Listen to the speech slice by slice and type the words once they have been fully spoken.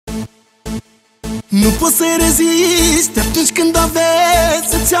Nu poți să rezisti atunci când aveți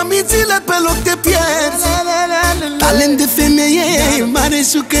să-ți amințile pe loc te pierzi. Talent de femeie, mare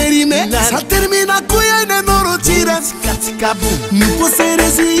șucărime, s-a terminat cu ea nenorocirea. Nu poți să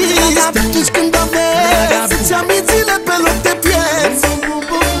rezisti atunci când aveți să-ți amințile pe loc te pierzi.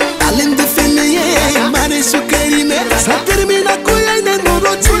 Talent de femeie, mare șucărime, s-a terminat cu ea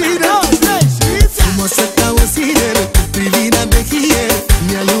nenorocirea. Frumoasă ca o sirenă, cu privirea de hier,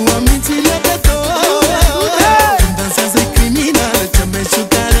 mi-a luat mințile de tot. Când dansează-i criminală, cea mai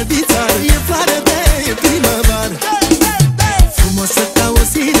șucară din țară, e floare de primăvară. Frumoasă ca o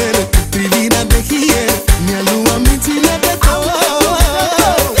sirenă, cu privirea de hier, mi-a luat mințile de tot.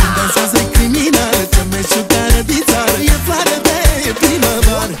 Când dansează-i criminală, cea mai șucară din țară, e floare de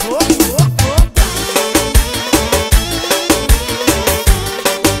primăvară.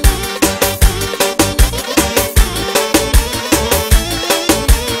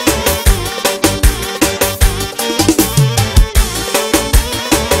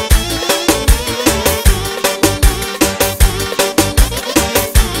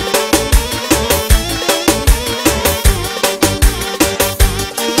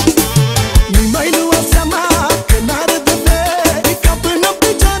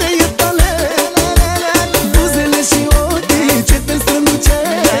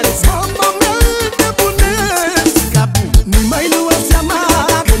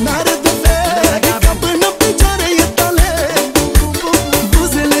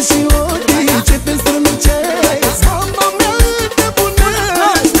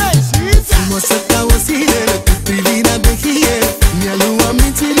 Frumoasă ca o sirenă, cu privirea de hier, mi-a luat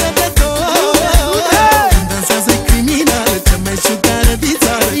mințile de